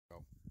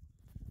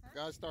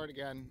gotta start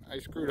again. I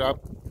screwed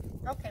up.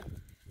 Okay.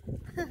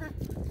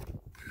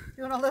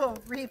 Doing a little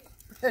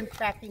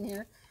tracking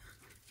here.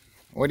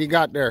 What do you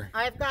got there?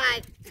 I've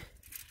got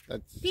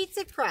That's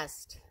pizza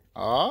crust.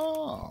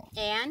 Oh.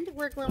 And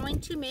we're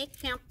going to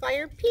make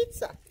campfire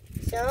pizza.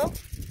 So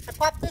I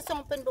popped this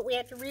open, but we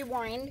had to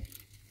rewind.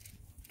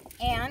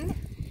 And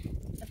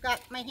I've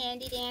got my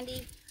handy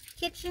dandy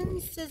kitchen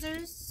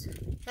scissors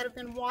that have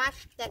been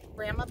washed that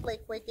Grandma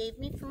Blakeway gave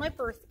me for my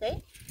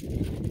birthday.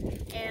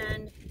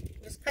 And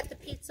just cut the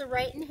pizza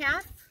right in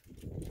half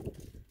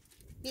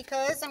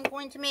because I'm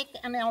going to make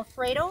an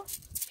Alfredo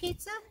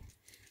pizza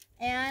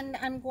and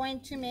I'm going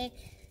to make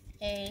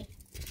a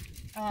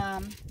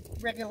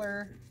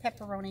regular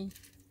pepperoni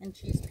and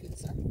cheese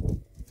pizza.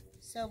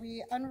 So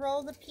we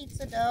unroll the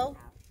pizza dough.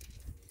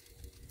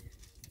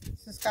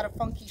 This has got a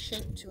funky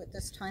shape to it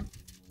this time,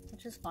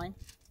 which is fine.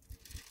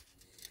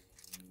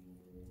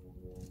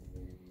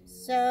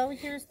 So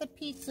here's the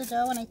pizza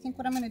dough, and I think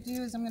what I'm going to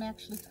do is I'm going to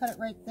actually cut it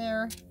right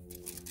there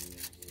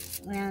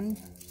and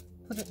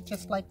put it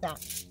just like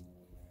that.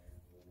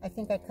 I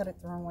think I cut it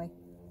the wrong way.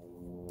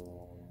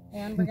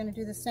 And we're going to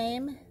do the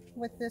same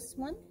with this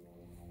one.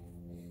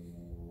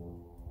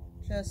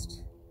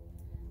 Just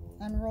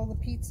unroll the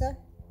pizza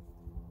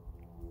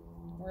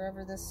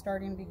wherever this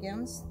starting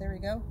begins. There we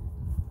go.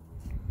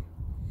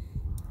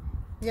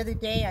 The other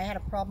day I had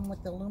a problem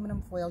with the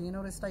aluminum foil. You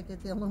noticed I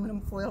did the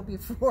aluminum foil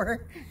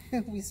before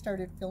we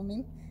started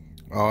filming.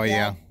 Oh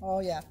yeah. Oh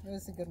yeah, it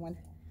was a good one.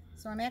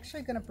 So I'm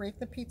actually going to break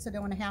the pizza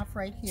dough in half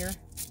right here.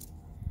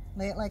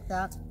 Lay it like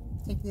that.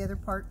 Take the other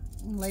part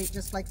and lay it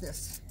just like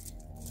this.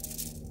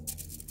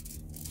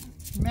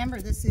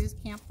 Remember, this is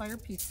Campfire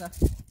Pizza.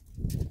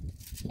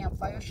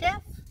 Campfire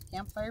Chef,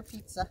 Campfire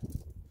Pizza.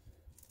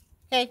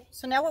 Okay,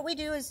 so now what we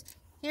do is,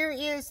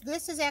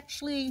 this is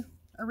actually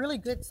a really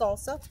good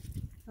salsa.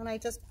 And I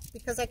just,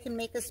 because I can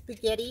make a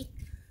spaghetti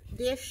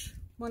dish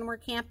when we're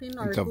camping.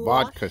 Or it's a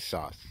vodka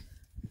sauce.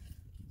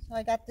 So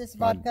I got this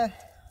vodka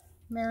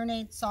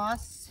marinade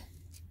sauce,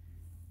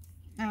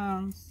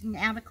 some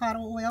avocado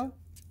oil.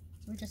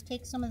 So we just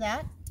take some of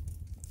that.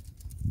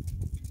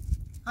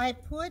 I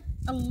put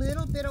a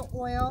little bit of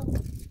oil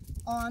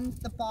on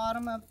the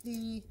bottom of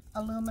the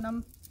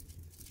aluminum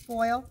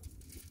foil.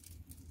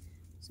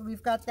 So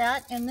we've got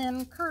that. And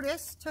then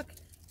Curtis took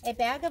a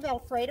bag of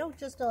Alfredo,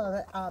 just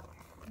a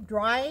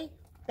dry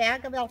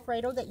bag of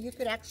Alfredo that you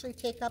could actually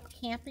take up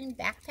camping,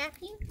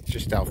 backpacking.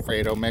 Just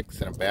Alfredo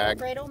mix in a bag.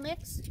 Alfredo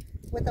mix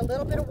with a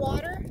little bit of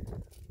water.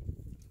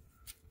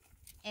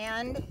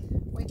 And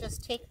we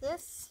just take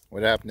this.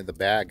 What happened to the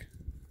bag?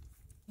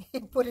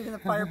 Put it in the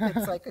fire pit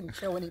so I couldn't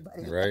show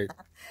anybody. Right.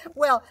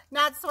 Well,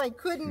 not so I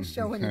couldn't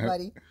show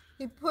anybody.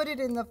 He put it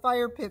in the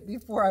fire pit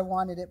before I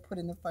wanted it put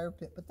in the fire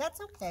pit, but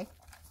that's okay.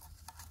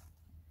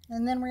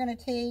 And then we're going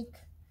to take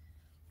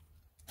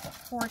a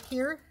fork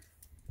here,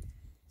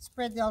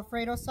 spread the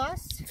Alfredo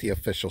sauce. It's the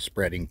official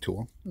spreading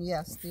tool.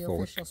 Yes, the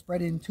official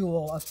spreading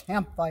tool of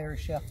Campfire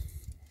Chef.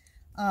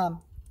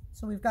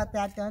 So we've got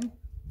that done.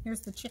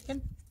 Here's the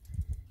chicken.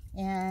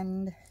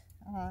 And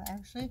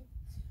actually,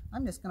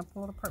 I'm just going to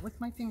pull it apart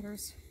with my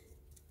fingers.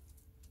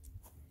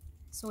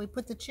 So we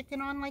put the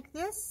chicken on like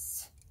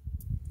this.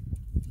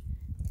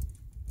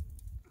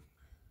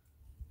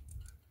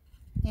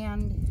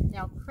 And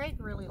now Craig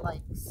really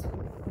likes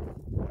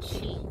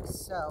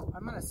cheese, so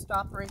I'm going to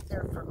stop right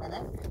there for a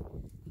minute.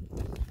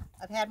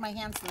 I've had my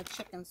hands in the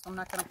chicken, so I'm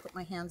not going to put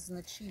my hands in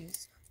the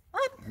cheese.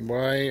 What?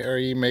 Why are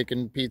you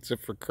making pizza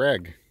for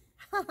Craig?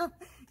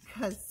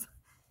 Because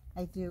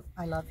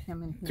I love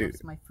him and he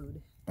loves my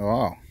food.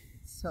 Oh.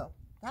 So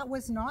that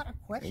was not a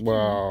question.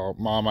 Well,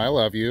 Mom, I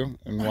love you.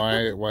 And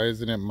why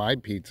isn't it my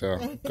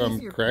pizza?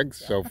 Come Craig's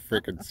pizza. So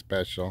freaking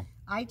special.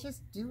 I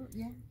just do,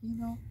 yeah, you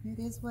know, it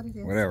is what it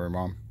is. Whatever,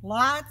 Mom.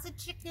 Lots of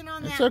chicken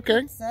on that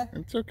okay. pizza.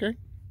 It's okay.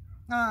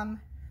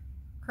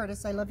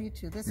 Curtis, I love you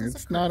too. This is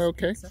It's not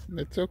okay. Pizza.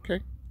 It's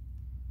okay.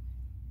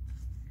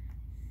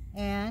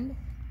 And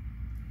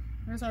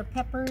there's our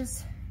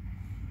peppers.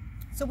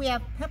 So we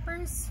have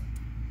peppers,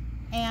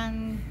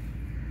 and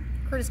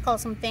Curtis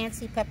calls them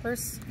fancy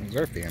peppers. Those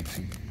are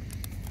fancy.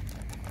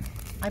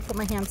 I put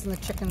my hands in the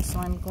chicken, so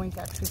I'm going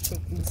to actually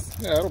take these.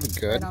 Yeah, that'll be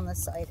good. Right on the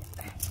side.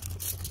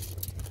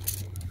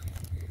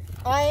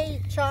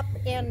 I chop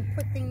and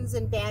put things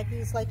in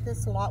baggies like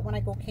this a lot when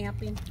I go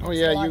camping. Oh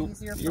yeah,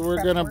 you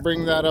were going to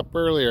bring that up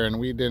earlier, and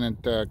we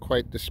didn't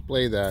quite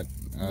display that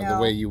the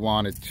way you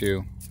wanted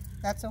to.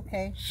 That's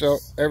okay. So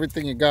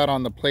everything you got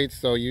on the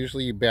plates, though,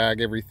 usually you bag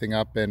everything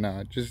up in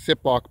just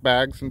Ziploc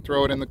bags and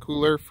throw it in the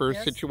cooler for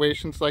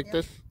situations like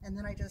this. And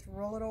then I just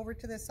roll it over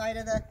to the side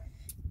of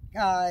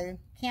the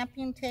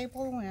camping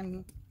table,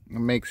 and it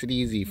makes it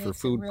easy for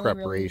food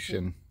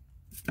preparation.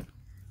 Really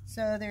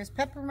so there's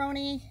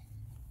pepperoni.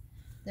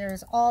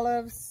 There's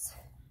olives.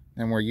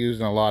 And we're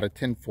using a lot of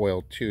tin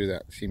foil too.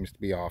 That seems to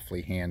be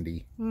awfully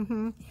handy.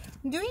 I'm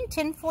doing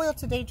tin foil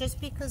today just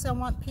because I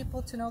want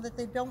people to know that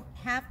they don't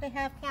have to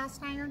have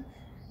cast iron.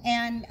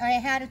 And I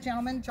had a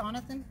gentleman,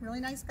 Jonathan, really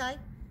nice guy.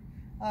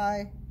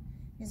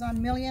 He's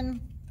on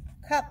Million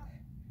Cup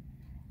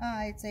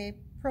It's a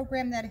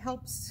program that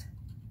helps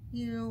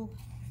you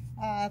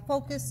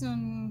focus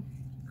and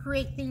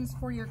create things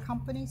for your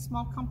company,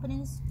 small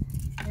companies.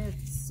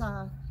 It's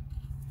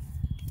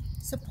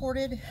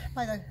supported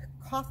by the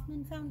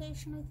Kaufman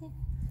Foundation, I think.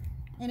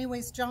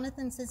 Anyways,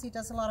 Jonathan says he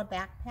does a lot of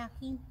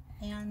backpacking,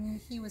 and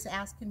he was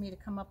asking me to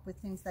come up with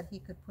things that he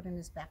could put in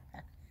his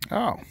backpack.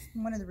 Oh. That's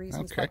one of the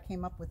reasons why I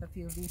came up with a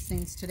few of these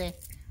things today.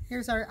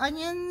 Here's our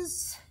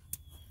onions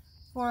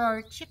for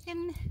our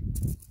chicken.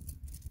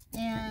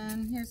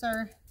 And here's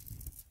our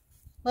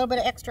little bit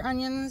of extra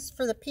onions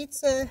for the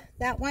pizza,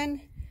 that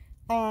one.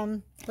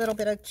 Little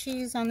bit of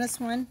cheese on this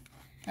one.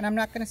 And I'm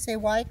not going to say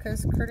why,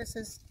 because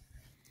Curtis's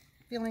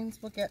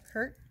feelings will get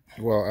hurt.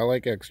 Well, I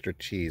like extra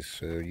cheese,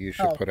 so you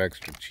should put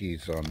extra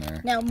cheese on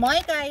there. Now,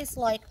 my guys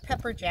like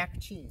pepper jack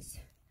cheese.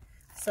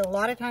 So a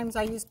lot of times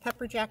I use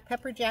pepper jack.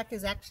 Pepper jack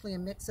is actually a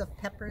mix of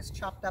peppers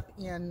chopped up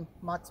in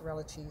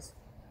mozzarella cheese.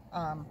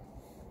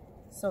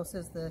 So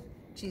says the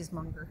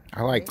cheesemonger.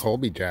 I like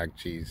Colby Jack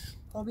cheese.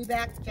 Colby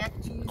Jack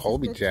cheese.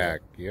 Colby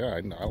Jack, yeah,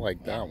 I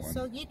like that one.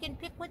 So you can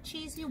pick what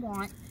cheese you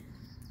want.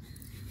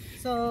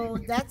 So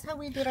that's how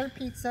we did our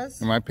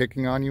pizzas. Am I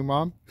picking on you,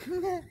 Mom?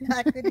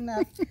 Not good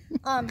enough.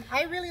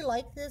 I really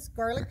like this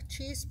garlic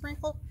cheese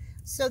sprinkle.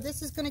 So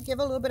this is going to give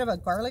a little bit of a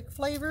garlic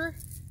flavor.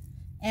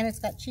 And it's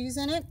got cheese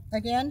in it.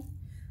 Again,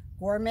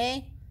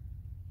 gourmet.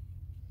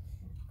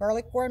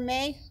 Garlic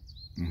gourmet.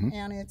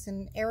 And it's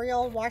in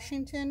Ariel,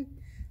 Washington.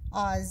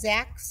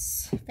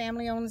 Zach's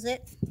family owns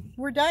it.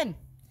 We're done.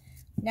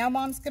 Now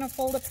Mom's going to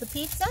fold up the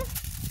pizza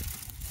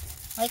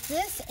like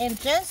this and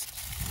just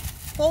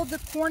fold the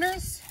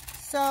corners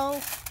so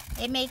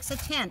it makes a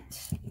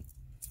tent.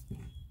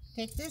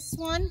 Take this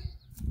one,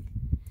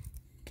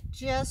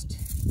 well,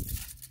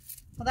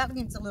 that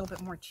needs a little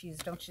bit more cheese,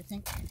 don't you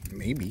think?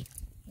 Maybe.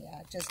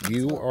 Yeah, just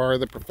you are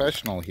the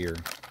professional here.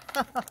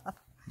 A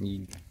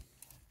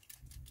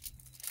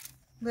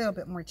little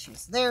bit more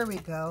cheese. There we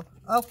go.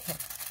 Okay.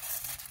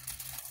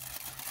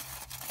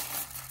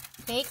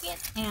 Take it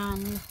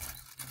and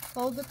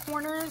fold the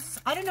corners.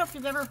 I don't know if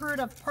you've ever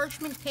heard of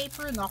parchment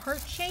paper in the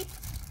heart shape.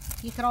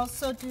 You could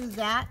also do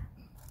that.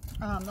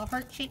 The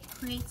heart shape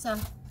creates a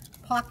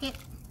pocket.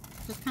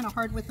 It's kind of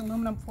hard with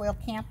aluminum foil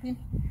camping.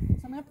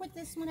 So I'm going to put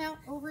this one out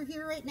over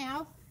here right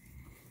now.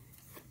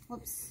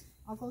 Whoops.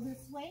 I'll go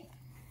this way.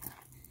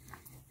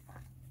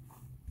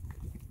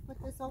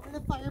 Put this over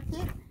the fire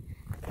pit.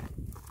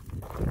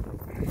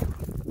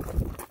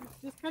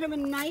 It's just kind of a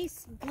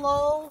nice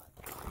glow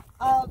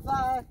of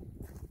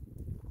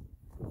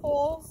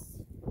coals.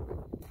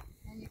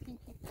 And you can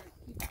keep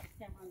the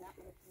camera on that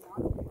one if you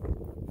want.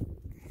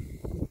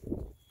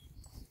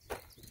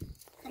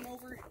 Come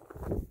over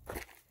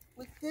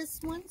with this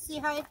one. See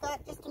how I've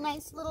got just a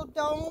nice little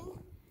dome?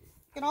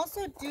 You can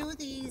also do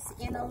these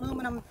in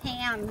aluminum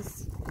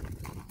pans,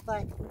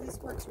 but this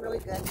works really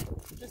good.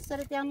 Just set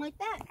it down like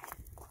that.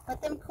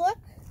 Let them cook.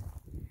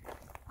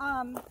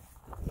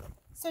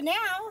 So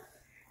now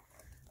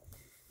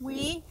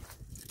we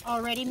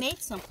already made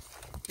some.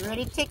 You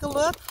ready to take a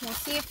look? We'll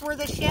see if we're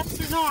the chefs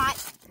or not.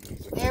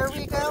 There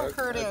we go,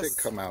 Curtis. That did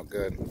come out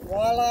good.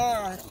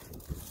 Voila.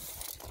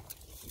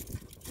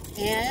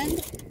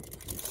 And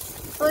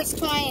first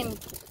time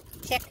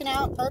checking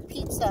out our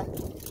pizza.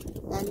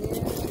 A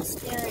new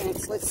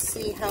experience. Let's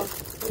see how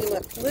we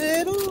look.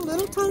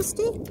 Little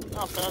toasty.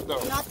 Not bad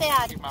though. Not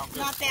bad.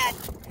 Not bad.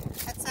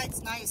 That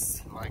side's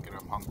nice. I like it.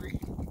 I'm hungry.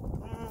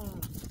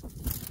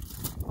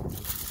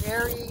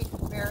 Very,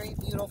 very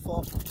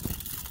beautiful.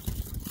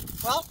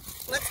 Well,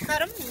 let's cut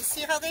them and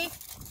see how they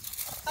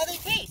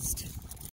taste.